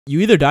You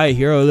either die a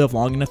hero or live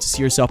long enough to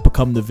see yourself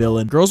become the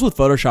villain. Girls with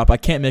Photoshop, I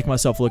can't make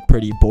myself look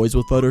pretty. Boys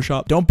with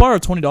Photoshop, don't borrow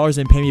 $20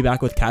 and pay me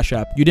back with Cash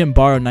App. You didn't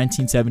borrow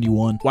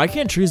 1971. Why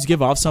can't trees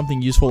give off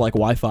something useful like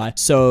Wi-Fi?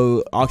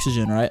 So,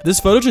 oxygen, right? This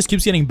photo just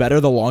keeps getting better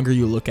the longer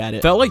you look at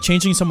it. Felt like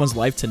changing someone's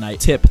life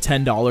tonight. Tip,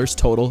 $10,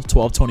 total,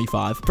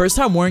 $12.25. First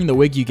time wearing the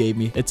wig you gave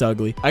me. It's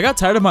ugly. I got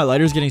tired of my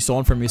lighters getting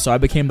stolen from me, so I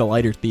became the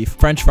lighter thief.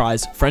 French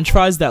fries. French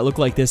fries that look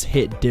like this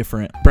hit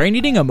different. Brain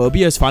eating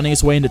Amobia is finding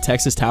its way into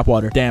Texas tap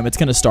water. Damn, it's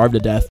gonna starve to death.